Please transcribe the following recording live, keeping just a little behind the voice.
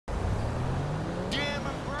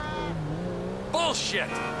Bullshit!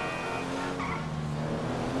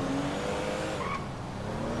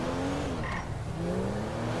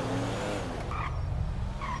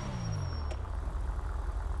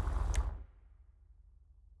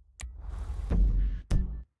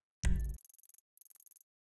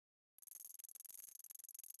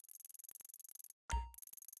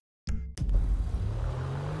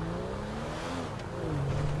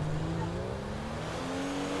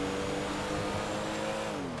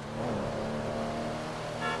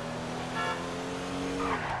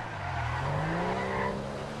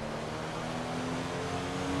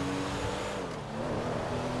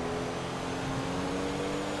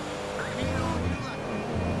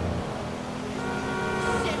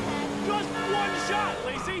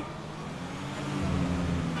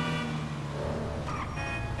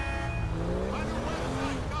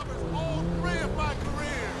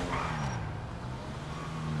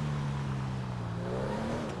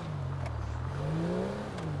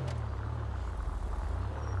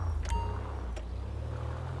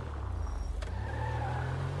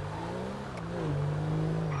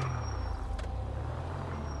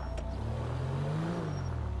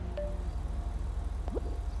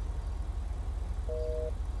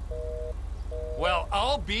 Well,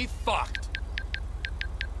 I'll be fucked.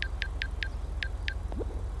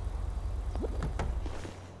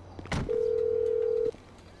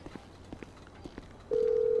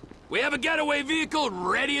 We have a getaway vehicle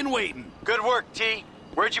ready and waiting. Good work, T.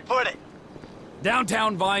 Where'd you put it?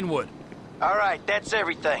 Downtown Vinewood. All right, that's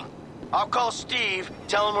everything. I'll call Steve,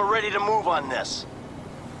 tell him we're ready to move on this.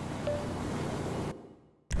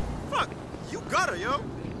 Fuck, you got her, yo.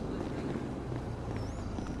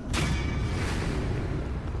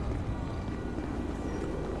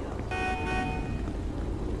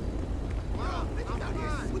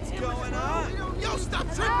 What's going on? Yo, stop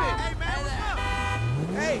tripping! Hey, man, what's up?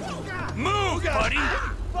 Hey! Move, buddy!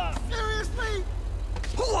 Seriously?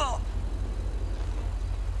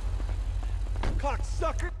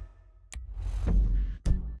 Cocksucker!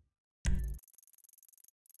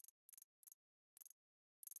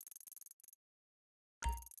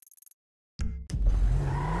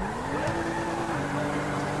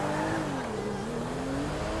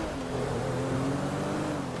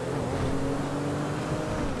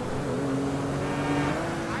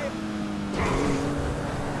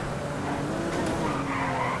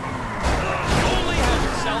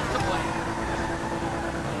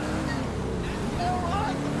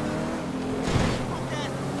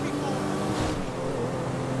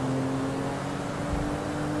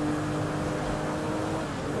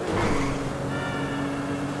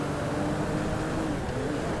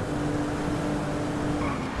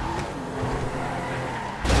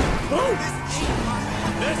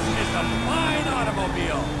 This is a fine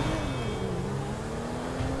automobile!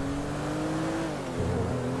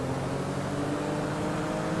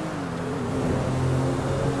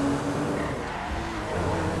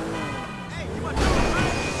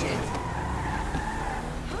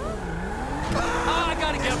 I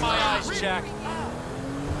gotta get my eyes checked.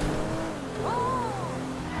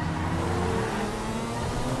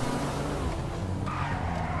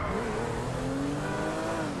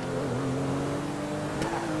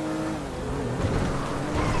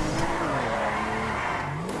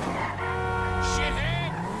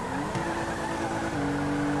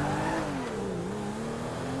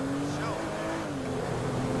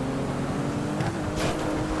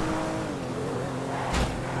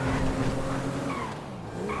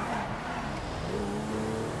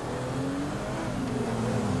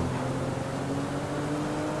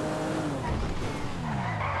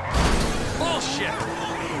 Bullshit!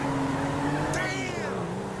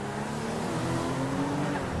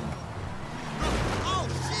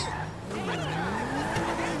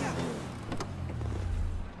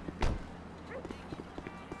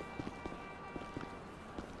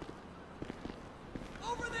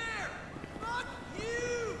 Over there! Fuck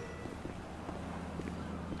you!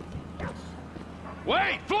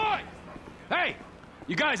 Wait, Floyd! Hey!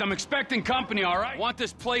 You guys, I'm expecting company, all right? Want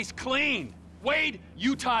this place clean. Wade,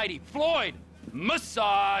 you tidy. Floyd,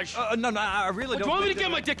 massage. No, I really Do don't. you want me to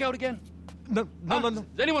get my dick out again? No. Does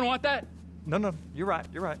anyone want that? No, you're right.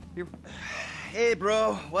 Hey,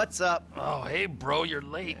 bro, what's up? Oh, hey, bro, you're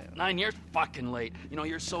late. 9 years fucking late. You know,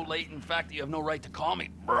 you're so late, in fact, that you have no right to call me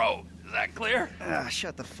bro. Is that clear?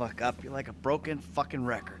 Shut the fuck up. You're like a broken fucking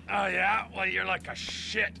record. Oh, yeah? Well, you're like a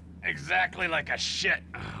shit. Exactly like a shit.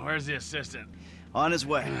 Where's the assistant? On his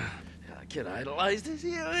way. Kid idolized this.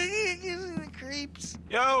 The creeps.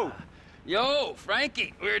 Yo! Yo,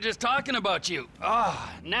 Frankie, we were just talking about you.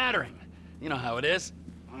 Nattering. You know how it is.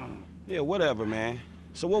 Yeah, whatever, man.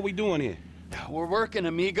 So what we doing here? We're working,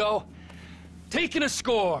 amigo. Taking a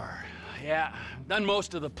score. Yeah, done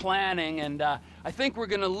most of the planning, and I think we're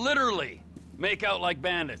gonna literally make out like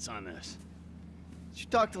bandits on this. Did you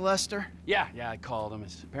talk to Lester? Yeah, I called him.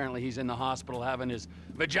 Apparently he's in the hospital having his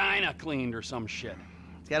vagina cleaned or some shit.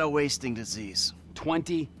 He's got a wasting disease.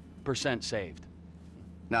 20% saved.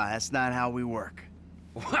 No, that's not how we work.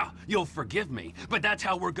 Well, you'll forgive me, but that's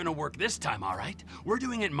how we're gonna work this time, all right? We're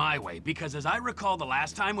doing it my way, because as I recall the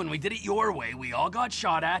last time when we did it your way, we all got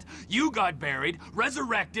shot at, you got buried,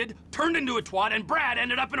 resurrected, turned into a twat, and Brad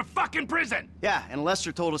ended up in a fucking prison! Yeah, and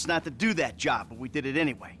Lester told us not to do that job, but we did it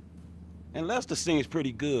anyway. And Lester seems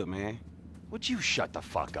pretty good, man. Would you shut the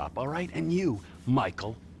fuck up, all right? And you,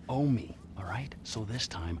 Michael, owe me, all right? So this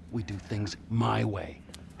time, we do things my way.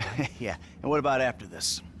 Yeah, and what about after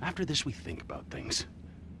this? After this, we think about things.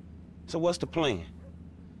 So what's the plan?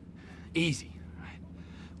 Easy. Right?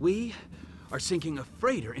 We are sinking a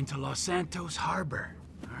freighter into Los Santos harbor,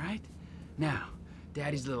 all right? Now,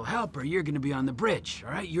 Daddy's little helper, you're gonna be on the bridge,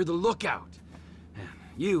 all right? You're the lookout. And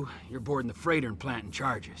you're boarding the freighter and planting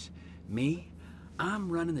charges. Me,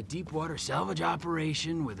 I'm running the deep water salvage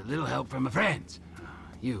operation with a little help from my friends.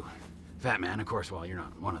 You, fat man, of course, well, you're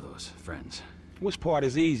not one of those friends. Which part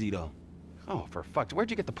is easy, though? Oh, for fuck's... Where'd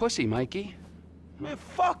you get the pussy, Mikey? Man,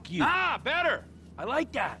 fuck you! Ah, better! I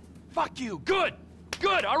like that. Fuck you. Good.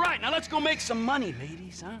 Good. All right, now let's go make some money,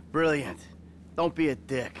 ladies, huh? Brilliant. Don't be a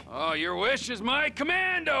dick. Oh, your wish is my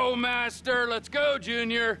commando, master. Let's go,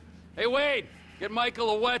 Junior. Hey, Wade, get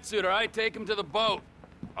Michael a wetsuit, all right? Take him to the boat.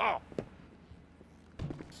 Oh.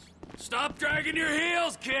 Stop dragging your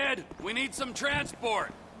heels, kid. We need some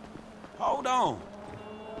transport. Hold on.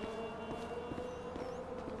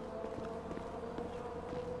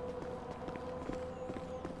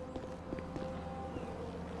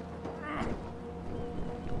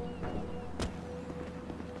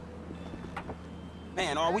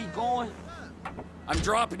 Man, are we going? I'm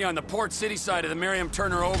dropping you on the Port City side of the Miriam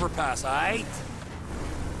Turner overpass, all right?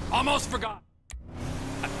 Almost forgot.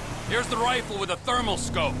 Here's the rifle with a thermal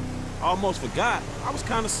scope. Almost forgot. I was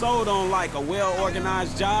kind of sold on, like, a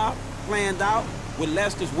well-organized job, planned out, with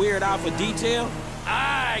Lester's weird eye for detail.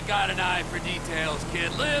 I got an eye for details,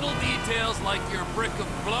 kid. Little details like your brick of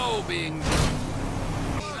blow being...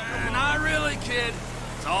 Not really, kid.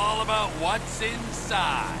 It's all about what's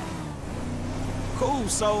inside. Cool,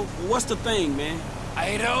 so what's the thing, man?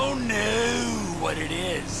 I don't know what it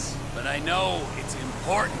is, but I know it's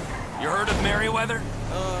important. You heard of Merryweather?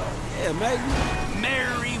 Yeah, maybe.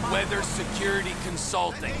 Merryweather Security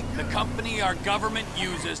Consulting, the company our government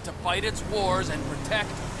uses to fight its wars and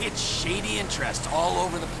protect its shady interests all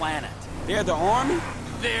over the planet. They're the army?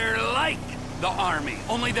 They're like the army,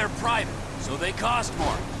 only they're private, so they cost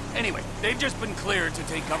more. Anyway, they've just been cleared to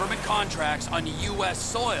take government contracts on U.S.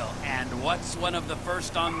 soil. And what's one of the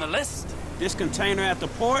first on the list? This container at the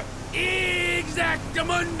port?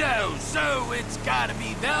 Exactamundo! So it's gotta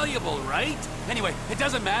be valuable, right? Anyway, it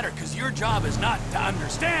doesn't matter, because your job is not to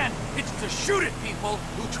understand, it's to shoot at people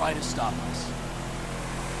who try to stop us.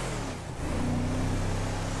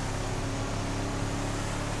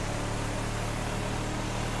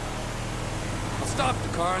 I'll stop the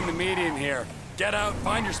car in the median here. Get out,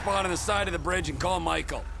 find your spot on the side of the bridge, and call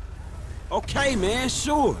Michael. Okay, man,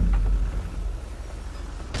 sure.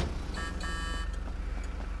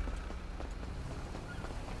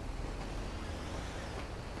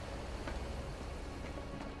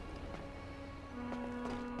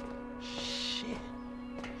 Shit.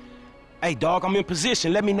 Hey, dog, I'm in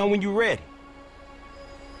position. Let me know when you're ready.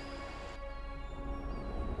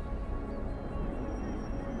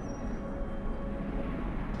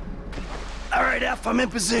 All right, F, I'm in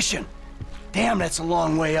position. Damn, that's a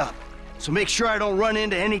long way up. So make sure I don't run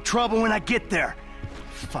into any trouble when I get there.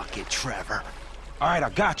 Fuck it, Trevor. All right, I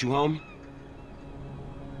got you, homie.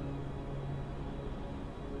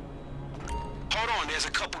 Hold on, there's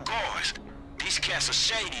a couple guards. These cats are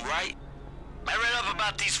shady, right? I read up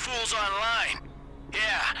about these fools online.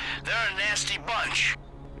 Yeah, they're a nasty bunch.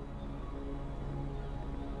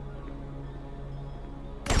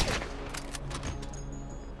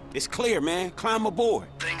 It's clear, man. Climb aboard.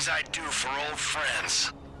 Things I do for old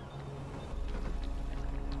friends.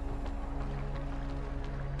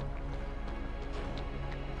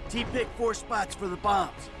 T-pick 4 spots for the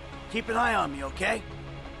bombs. Keep an eye on me, okay?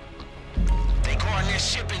 They guarding their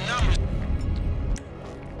ship in numbers,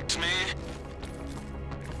 man.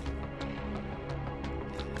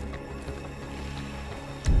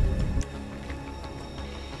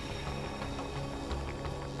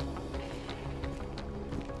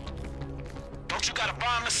 Don't you got a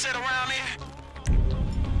bomb to set around here?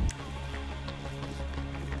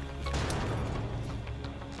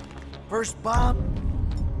 First bomb,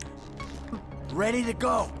 ready to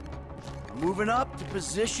go. Moving up to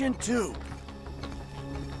position 2.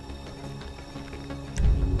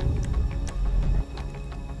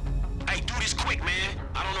 Hey, do this quick, man.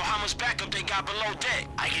 I don't know how much backup they got below deck.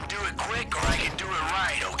 I can do it quick or I can do it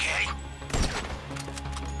right, okay?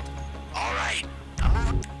 All right, I'm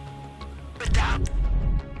moving it down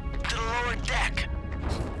to the lower deck.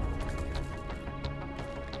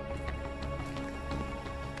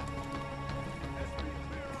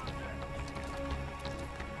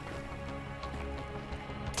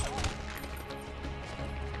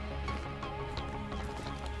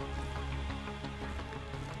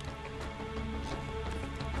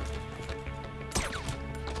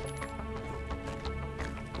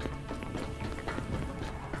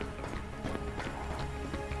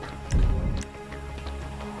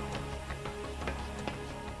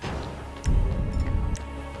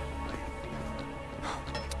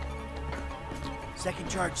 Second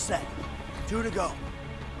charge set. 2 to go.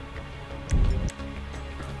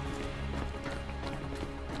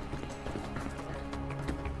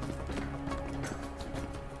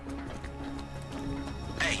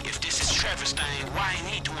 Hey, if this is Trevor's thing, why ain't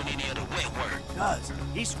he doing any of the wet work? Cuz,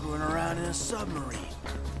 he's screwing around in a submarine.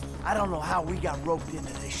 I don't know how we got roped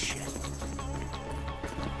into this shit.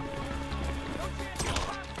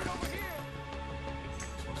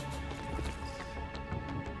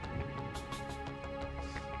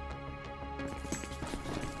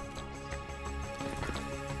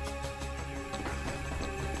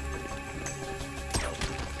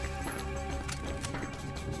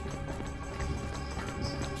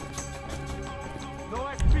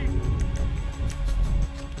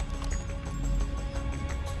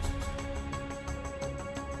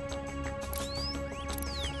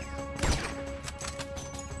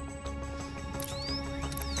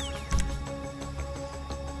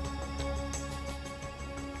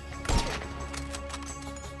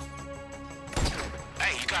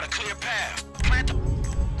 Got a clear path. Plant the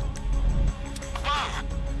bomb.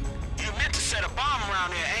 You meant to set a bomb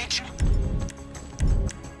around there, ain't you?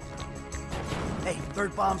 Hey,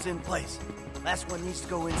 third bomb's in place. Last one needs to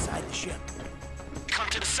go inside the ship. Come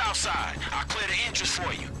to the south side. I'll clear the entrance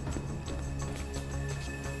for you.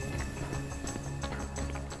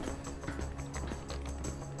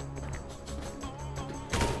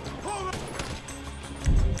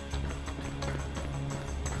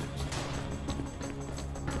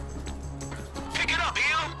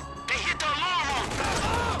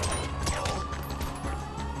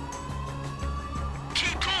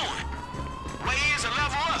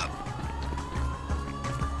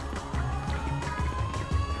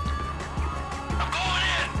 I'm going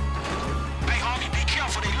in!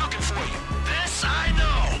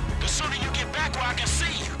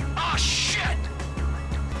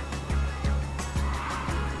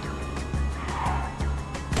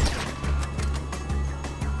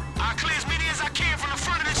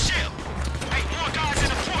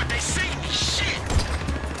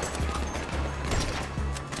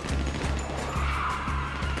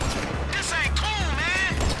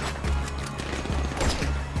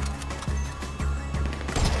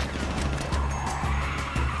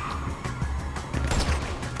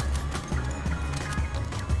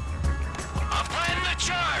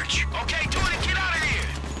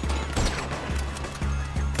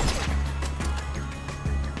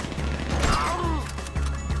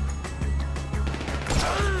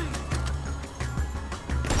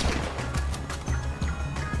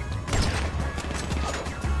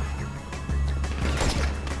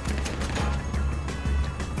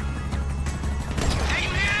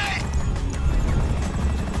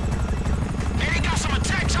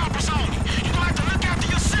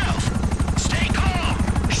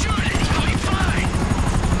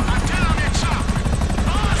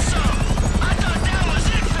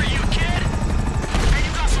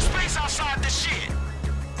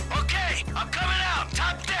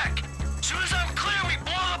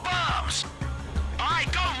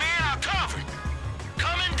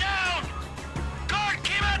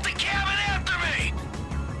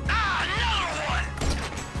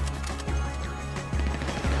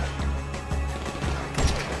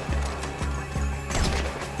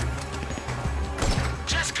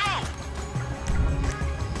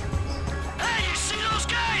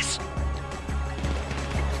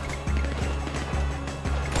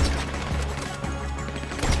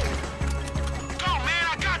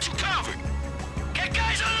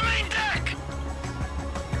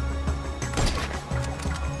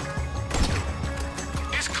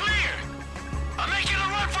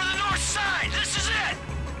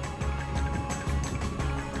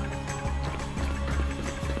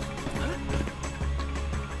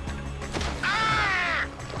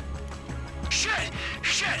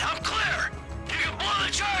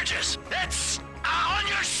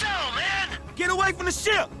 Get away from the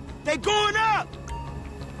ship! They going up!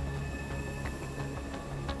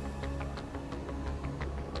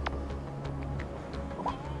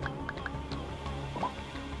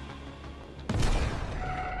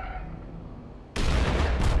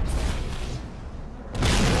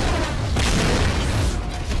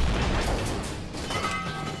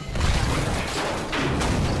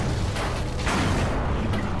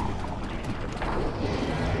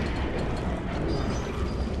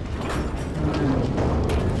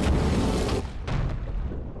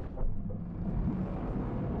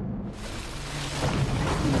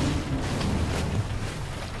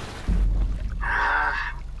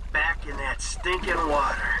 Stinking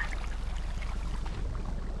water.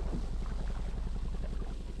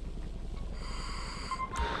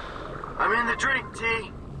 I'm in the drink, T.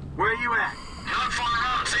 Where you at? Not far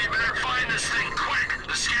out, so you better find this thing quick.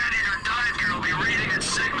 The scat eater dive gear will be reading its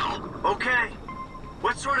signal. Okay.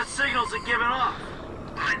 What sort of signals it giving off?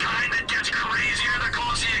 The kind that gets crazier the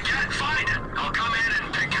closer you get. Find it. I'll come in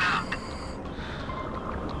and pick it up.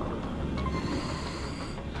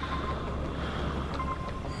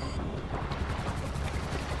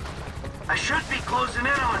 I should be closing in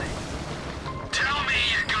on it. Tell me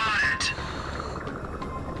you got it.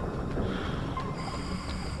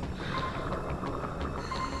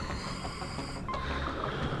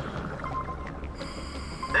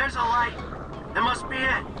 There's a light. That must be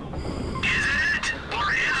it. Is it it?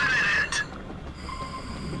 Or isn't it it?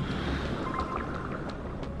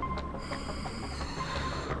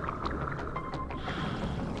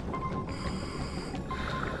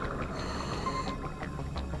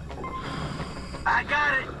 I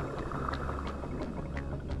got it.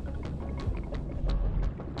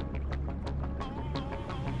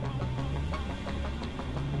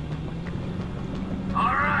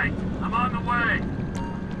 All right, I'm on the way.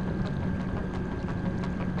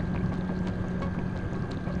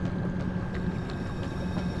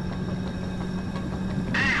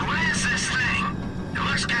 Hey, what is this thing? It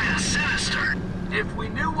looks kind of sinister. If we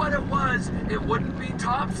knew what it was, it wouldn't be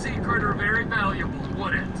top secret or very valuable,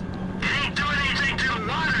 would it? It ain't doing anything to the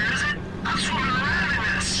water, is it? I'm swimming around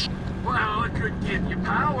in this. Well, it could give you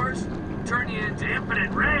powers, turn you into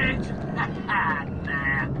infinite rage.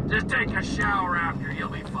 Nah, just take a shower after, you'll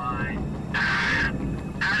be fine. How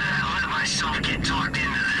did I let myself get talked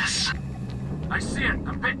into this? I see it,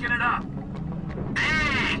 I'm picking it up.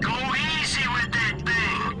 Hey, go easy with that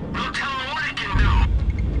thing. We'll tell them what it can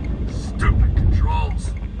do. Stupid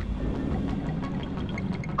controls.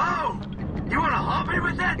 Oh! You wanna hump me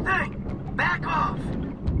with that thing? Back off!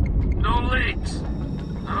 No leaks.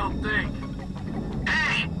 I don't think.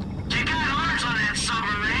 Hey, you got arms on that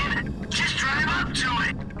submarine. Just drive up to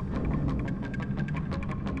it.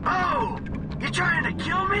 Oh! You trying to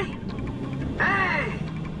kill me? Hey!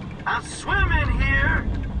 I'm swimming here!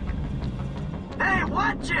 Hey,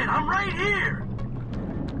 watch it! I'm right here!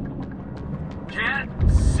 Can't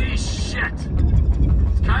see shit.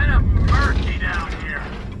 It's kind of murky down here.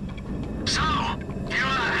 So, you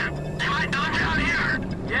done down here?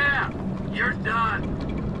 Yeah, you're done.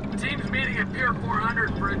 Team's meeting at Pier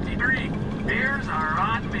 400 for a debrief. Beers are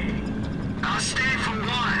on me. I'll stay for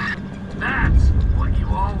one. That's what you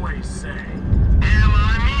always say. Yeah, well,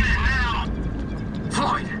 I mean it now.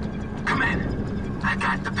 Floyd, come in. I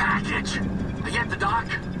got the package. I get the doc.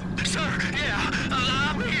 Sir, yeah,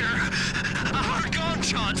 I'm here. I heard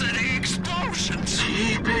gunshots and explosions.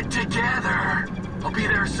 Keep it together. I'll be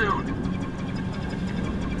there soon.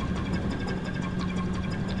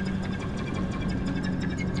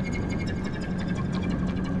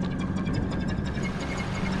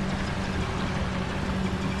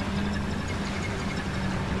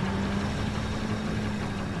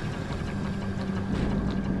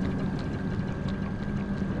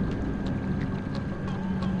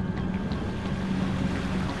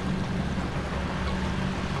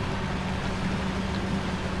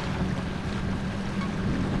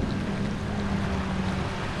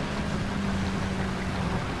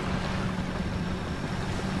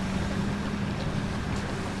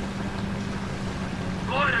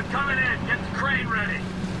 Coming in. Get the crane ready.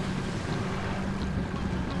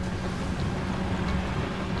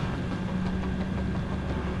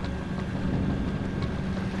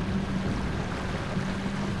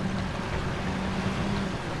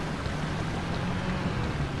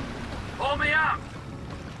 Pull me up.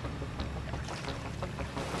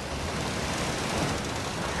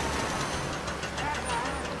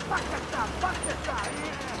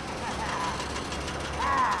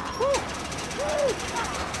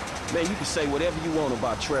 Man, you can say whatever you want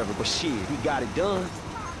about Trevor, but shit, he got it done.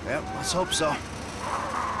 Yep, let's hope so.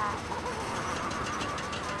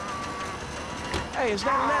 Hey, is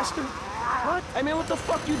that Lester? What? Hey, man, what the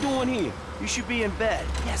fuck you doing here? You should be in bed.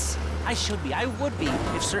 Yes, I should be. I would be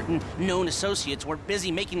if certain known associates weren't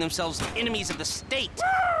busy making themselves enemies of the state.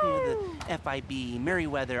 You know, the FIB,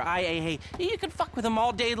 Merryweather, IAA. You can fuck with them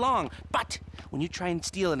all day long. But when you try and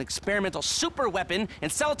steal an experimental super weapon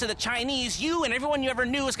and sell it to the Chinese, you and everyone you ever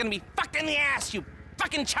knew is gonna be fucked in the ass, you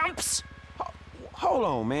fucking chumps! Hold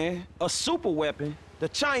on, man. A super weapon? The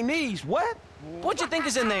Chinese, what? What'd you think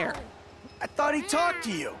is in there? I thought he talked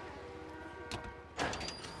to you.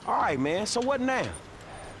 All right, man, so what now?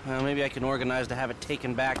 Well, maybe I can organize to have it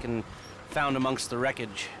taken back and found amongst the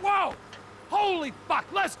wreckage. Whoa! Holy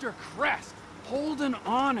fuck, Lester Crest! Holding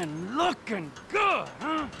on and looking good,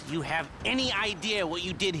 huh? Do you have any idea what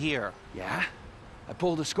you did here? Yeah? I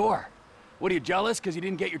pulled a score. What, are you jealous because you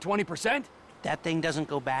didn't get your 20%? If that thing doesn't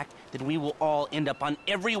go back, then we will all end up on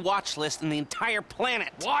every watch list in the entire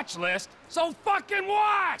planet. Watch list? So fucking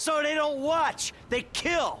what? So they don't watch, they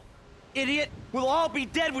kill. Idiot, we'll all be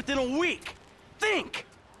dead within a week. Think!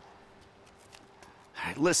 All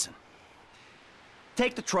right, listen.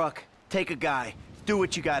 Take the truck, take a guy, do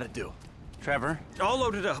what you gotta do. Trevor? All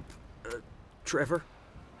loaded up. Trevor?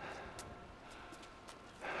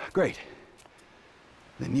 Great.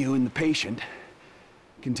 Then you and the patient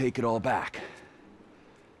can take it all back.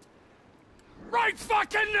 Right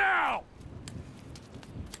fucking now!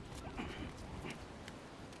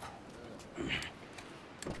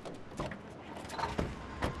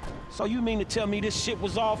 So you mean to tell me this shit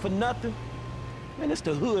was all for nothing? Man, it's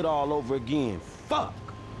the hood all over again. Fuck.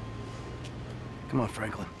 Come on,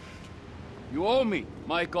 Franklin. You owe me,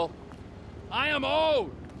 Michael. I am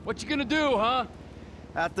owed. What you gonna do, huh?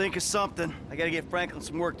 I'll think of something. I gotta get Franklin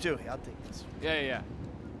some work, too. I'll take this. Yeah.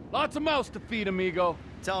 Lots of mouths to feed, amigo.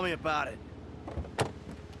 Tell me about it.